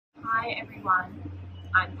Hi everyone,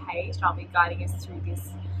 I'm Paige and I'll be guiding us through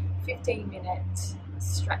this 15-minute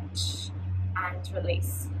stretch and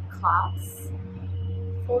release class.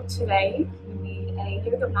 For today, you need a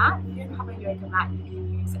yoga mat. If you don't have a yoga mat, you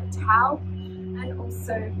can use a towel and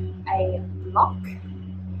also a block.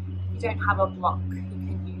 If you don't have a block, you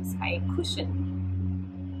can use a cushion.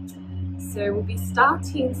 So we'll be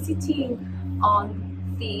starting sitting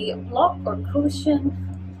on the block or cushion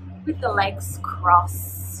with the legs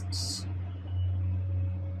crossed,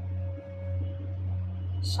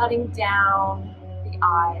 shutting down the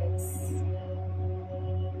eyes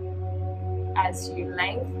as you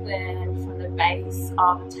lengthen from the base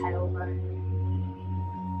of the tailbone,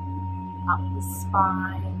 up the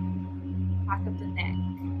spine, back of the neck,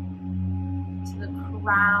 to the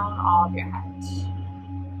crown of your head.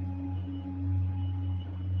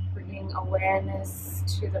 Bringing awareness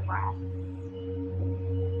to the breath.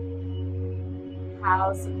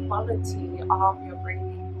 How's the quality of your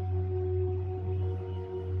breathing?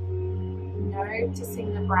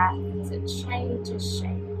 Noticing the breath as it changes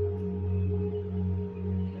shape.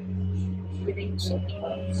 With each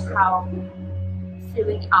inhale,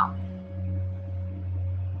 filling up,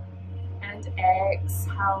 and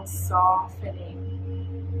exhale, softening,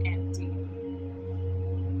 empty.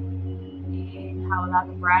 Inhale, allow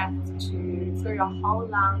the breath to fill your whole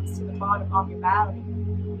lungs to the bottom of your belly.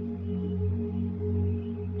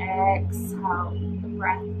 Exhale, the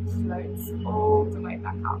breath floats all the way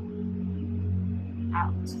back up,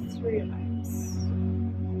 out through your nose.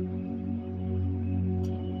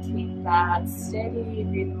 Keep that steady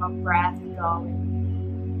rhythm of breath going.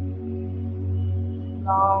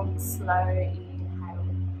 Long, slow inhale.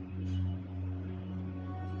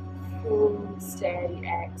 Full, steady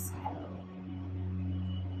exhale.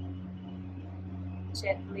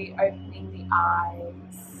 Gently opening the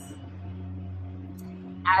eyes.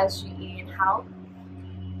 As you inhale,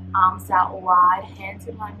 arms out wide, hands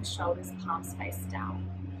in line with shoulders, palms face down.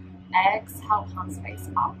 Exhale, palms face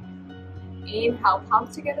up. Inhale,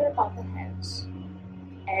 palms together above the head.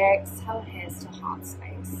 Exhale, hands to heart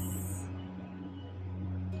space.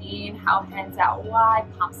 Inhale, hands out wide,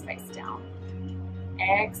 palms face down.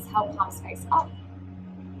 Exhale, palms face up.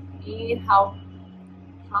 Inhale,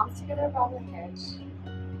 palms together above the head.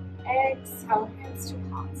 Exhale, hands to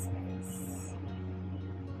heart space.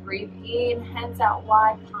 Breathe in, hands out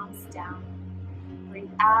wide, palms down. Breathe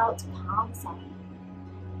out, palms up.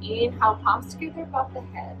 Inhale, palms together above the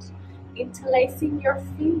head. Interlacing your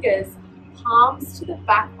fingers, palms to the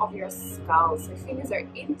back of your skull. So fingers are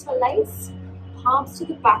interlaced, palms to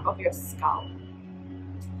the back of your skull.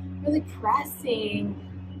 Really pressing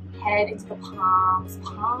head into the palms,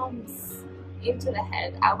 palms into the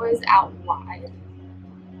head, elbows out wide.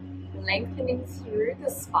 Lengthening through the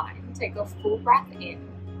spine. Take a full breath in.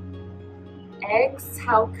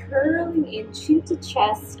 Exhale, curling in, chin to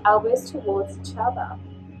chest, elbows towards each other.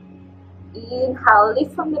 Inhale,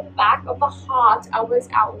 lift from the back of the heart, elbows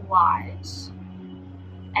out wide.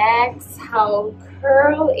 Exhale,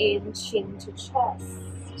 curl in, chin to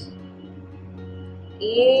chest.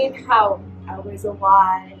 Inhale, elbows are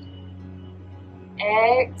wide.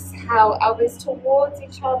 Exhale, elbows towards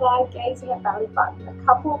each other, gazing at belly button. A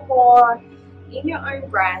couple more in your own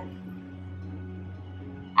breath,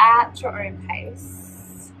 at your own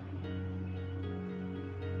pace.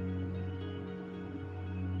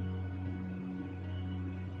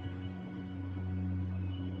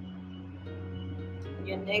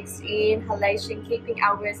 Your next inhalation, keeping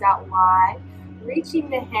elbows out wide, reaching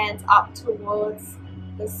the hands up towards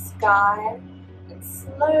the sky, and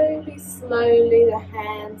slowly, slowly the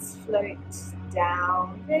hands float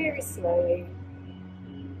down, very slowly.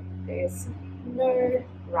 There's no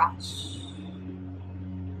rush.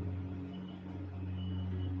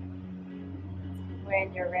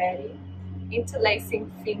 When you're ready,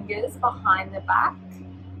 interlacing fingers behind the back.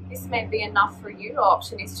 This may be enough for you. The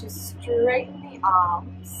option is to straighten the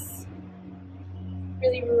arms.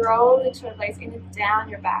 Really roll the shoulder blades in and down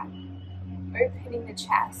your back. Opening the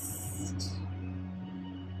chest.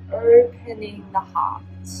 Opening the heart.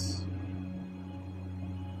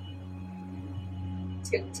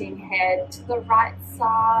 Tilting head to the right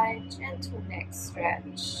side. Gentle neck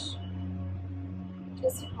stretch.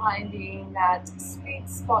 Just finding that sweet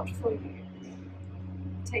spot for you.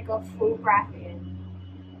 Take a full breath in.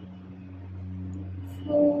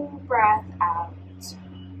 Full breath out.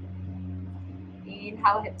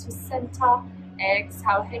 Inhale, head to center.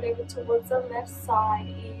 Exhale, head over towards the left side.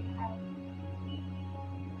 Inhale.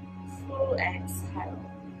 Full exhale.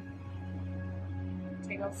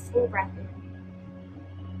 Take a full breath in.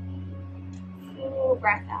 Full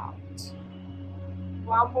breath out.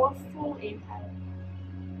 One more full inhale.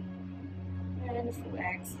 And a full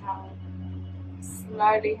exhale.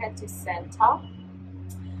 Slowly head to center.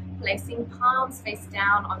 Placing palms face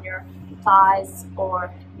down on your thighs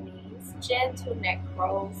or knees. Gentle neck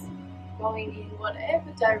rolls. Going in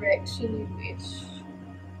whatever direction you wish.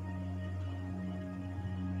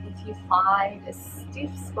 If you find a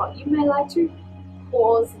stiff spot, you may like to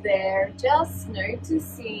pause there, just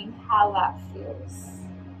noticing how that feels.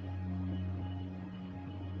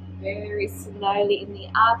 Very slowly in the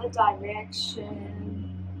other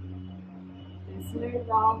direction. There's no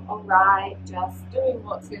wrong or right, just doing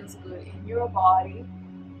what feels good in your body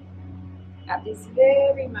at this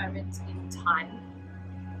very moment in time.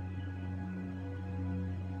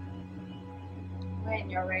 When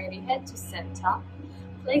you're ready, head to center,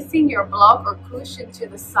 placing your block or cushion to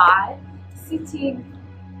the side, sitting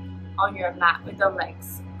on your mat with the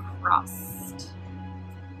legs crossed.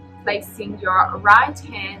 Placing your right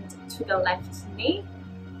hand to the left knee,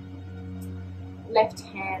 left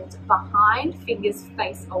hand behind, fingers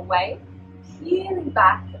face away, peeling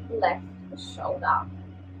back left shoulder.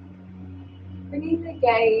 Bringing the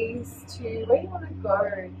gaze to where you want to go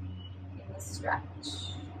in the stretch.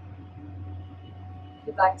 If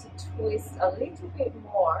you'd like to twist a little bit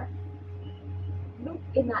more, look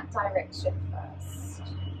in that direction first.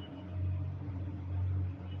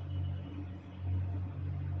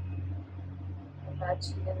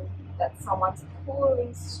 Imagine that someone's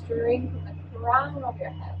pulling string from the crown of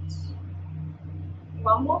your head.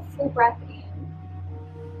 One more full breath in.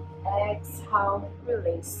 Exhale,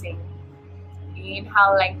 releasing.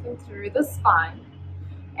 Inhale, lengthen through the spine.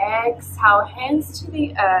 Exhale, hands to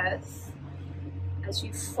the earth. As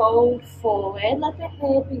you fold forward, let the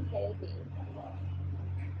head be heavy.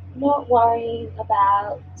 Not worrying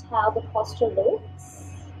about how the posture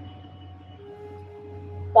looks,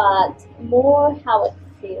 but more how it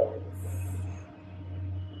feels.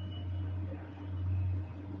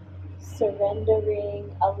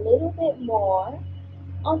 Surrendering a little bit more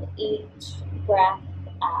on each breath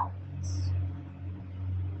out.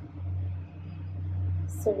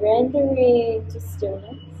 Surrendering to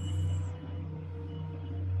stillness.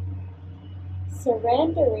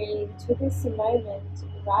 Surrendering to this moment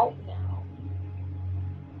right now.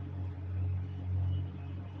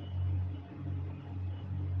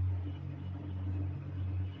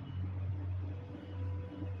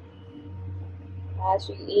 As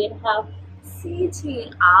you inhale,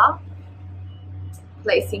 sitting up,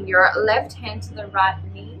 placing your left hand to the right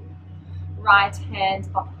knee, right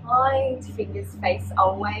hand behind, fingers face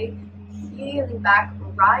away, peeling back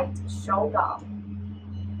right shoulder.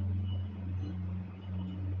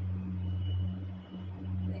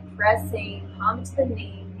 Pressing palm to the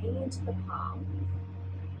knee, knee into the palm.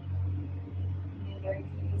 And you're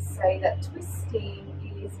going to say that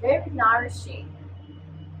twisting is very nourishing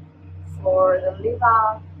for the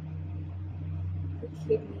liver, the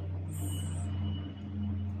kidneys,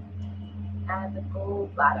 and the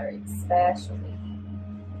gallbladder especially.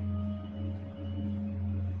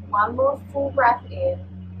 One more full breath in.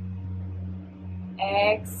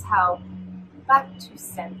 Exhale, back to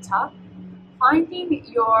center. Finding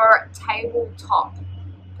your tabletop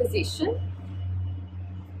position.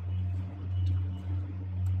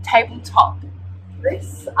 Tabletop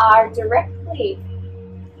wrists are directly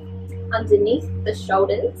underneath the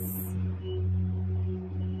shoulders.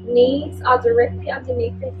 Knees are directly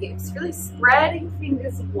underneath the hips. Really spreading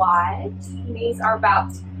fingers wide. Knees are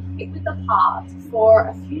about hip-width apart for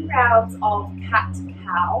a few rounds of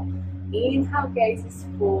cat-cow. Inhale, gazes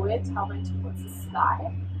forward, tailbone towards the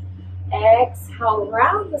sky. Exhale,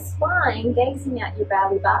 round the spine, gazing at your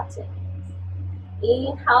belly button.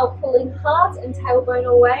 Inhale, pulling heart and tailbone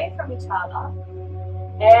away from each other.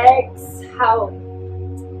 Exhale,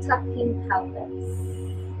 tucking pelvis.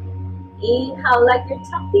 Inhale, like you're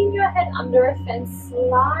tucking your head under a fence,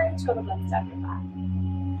 slide shoulder blades down your back.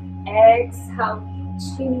 Exhale,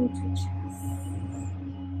 chin to chest.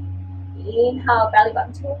 Inhale, belly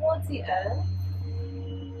button towards the earth.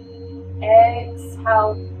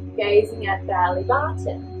 Exhale, gazing at belly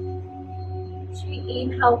button. As you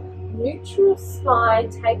inhale, neutral spine,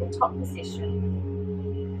 tabletop position.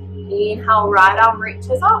 Inhale, right arm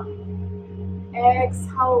reaches up.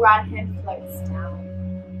 Exhale, right hand floats down.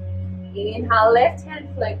 Inhale, left hand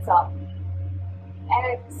floats up.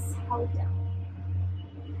 Exhale, down.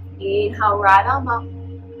 Inhale, right arm up.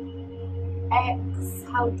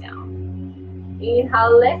 Exhale, down.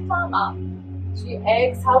 Inhale, left arm up. As you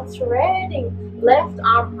exhale, threading left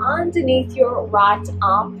arm underneath your right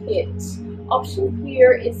armpit. Option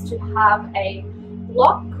here is to have a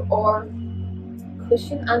block or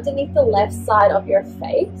cushion underneath the left side of your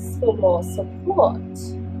face for more support.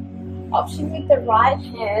 Option with the right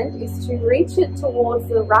hand is to reach it towards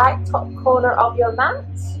the right top corner of your mat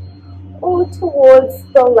or towards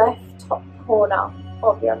the left top corner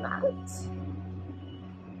of your mat.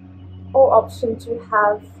 Or option to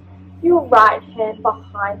have your right hand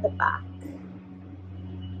behind the back.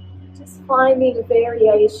 Just finding a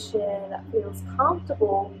variation that feels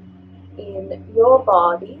comfortable in your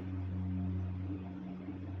body.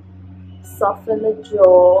 Soften the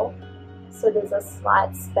jaw so there's a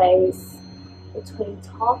slight space between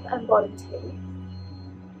top and bottom teeth.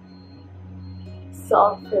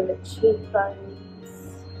 Soften the cheekbones.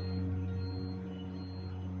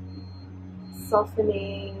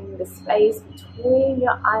 Softening the space between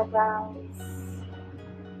your eyebrows.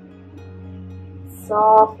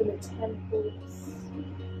 Soften the temples.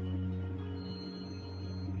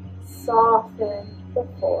 Soften the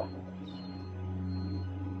forehead.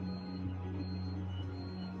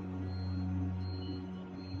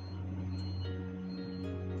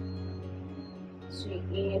 So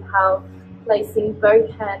inhale, placing both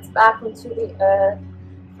hands back onto the earth,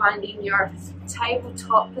 finding your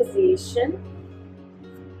tabletop position.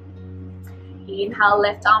 Inhale,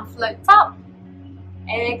 left arm floats up.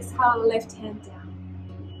 Exhale, left hand down.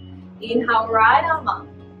 Inhale, right arm up.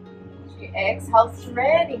 Exhale,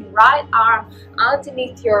 threading right arm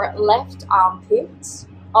underneath your left armpit.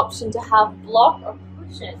 Option to have block or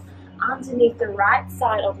cushion underneath the right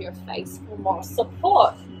side of your face for more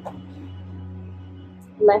support.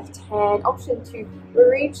 Left hand, option to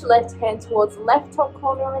reach left hand towards left top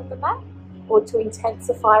corner of the mat, or to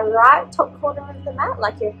intensify right top corner of the mat,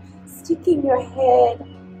 like you're sticking your head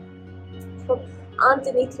from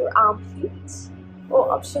underneath your armpit,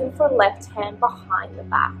 or option for left hand behind the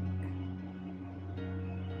back.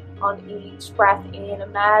 On each breath in,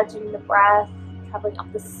 imagine the breath traveling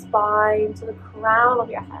up the spine to the crown of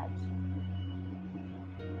your head.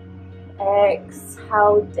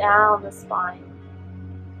 Exhale down the spine,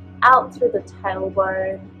 out through the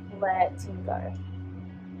tailbone, letting go.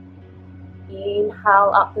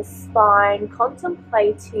 Inhale up the spine,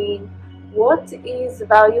 contemplating what is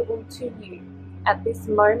valuable to you at this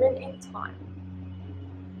moment in time.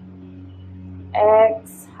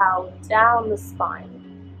 Exhale down the spine,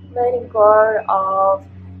 letting go of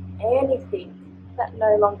anything that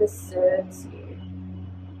no longer serves you.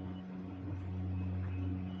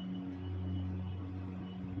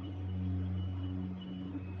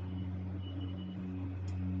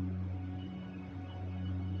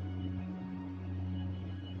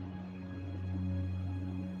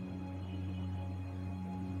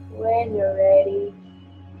 When you're ready,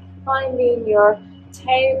 finding your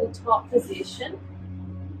tabletop position.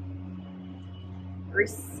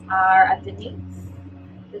 Wrists are underneath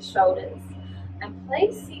the shoulders, and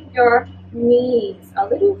placing your knees a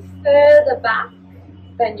little further back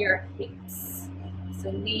than your hips.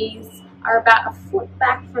 So knees are about a foot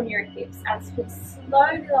back from your hips as hips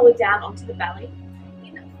slowly lower down onto the belly.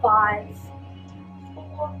 In 5,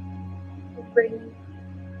 4, 3,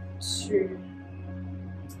 2,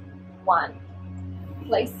 1.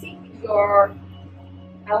 Placing your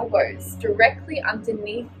elbows directly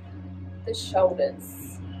underneath the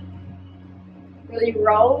shoulders. Really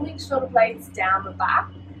rolling shoulder blades down the back,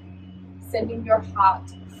 sending your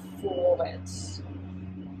heart forward.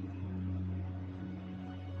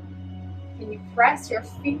 Can you press your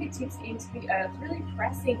fingertips into the earth, really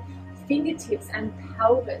pressing fingertips and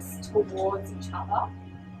pelvis towards each other?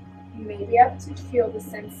 You may be able to feel the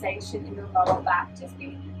sensation in the lower back. Just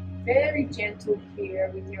be very gentle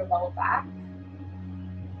here with your lower back.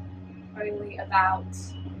 Only about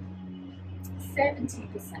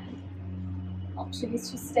 70%. Option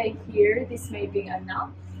is to stay here. This may be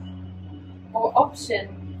enough. Or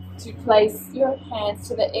option to place your hands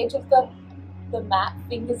to the edge of the mat,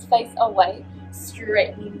 fingers face away,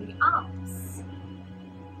 straightening the arms.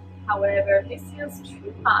 However, if this feels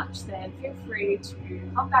too much, then feel free to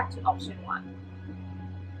come back to option 1.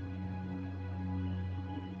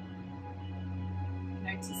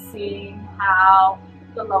 Noticing how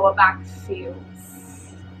the lower back feels.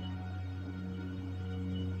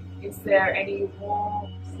 Is there any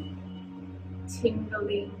warmth,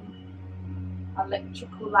 tingling,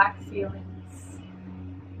 electrical-like feelings?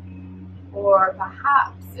 Or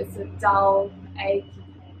perhaps it's a dull, achy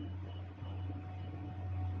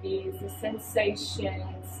pain. Is the sensation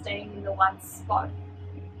staying in the one spot?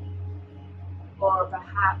 Or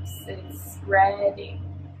perhaps it's spreading,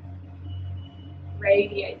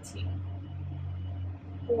 radiating.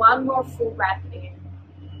 One more full breath in.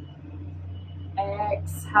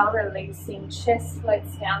 Exhale, releasing, chest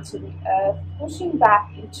floats down to the earth, pushing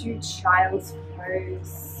back into child's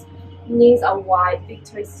pose. Knees are wide, big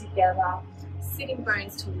toes together, sitting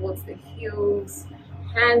bones towards the heels,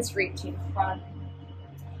 hands reach in front,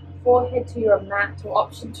 forehead to your mat, or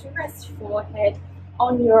option to rest forehead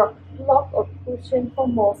on your block or cushion for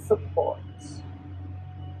more support.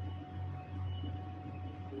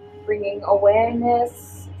 Bringing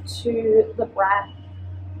awareness to the breath.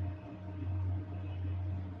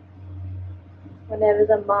 Whenever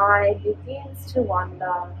the mind begins to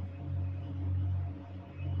wander,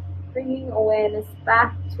 bringing awareness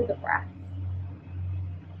back to the breath.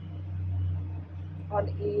 On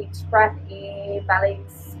each breath in, belly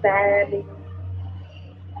expanding.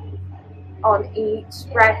 On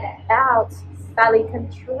each breath out, belly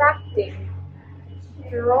contracting,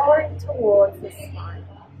 drawing towards the spine.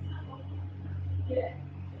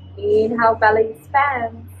 Inhale, belly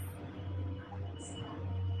expands.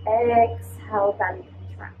 Exhale, belly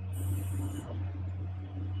contracts.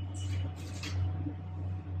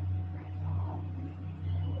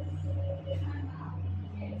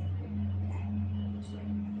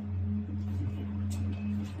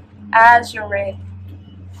 As you're ready,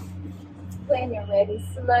 when you're ready,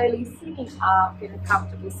 slowly sitting up in a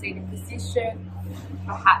comfortable seated position,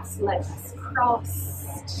 perhaps legs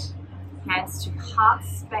crossed, hands to heart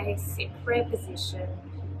space in prayer position.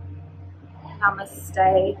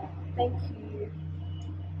 Namaste. Thank you.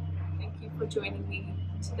 Thank you for joining me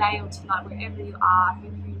today or tonight, wherever you are. I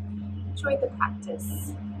hope you enjoyed the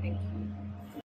practice. Thank you.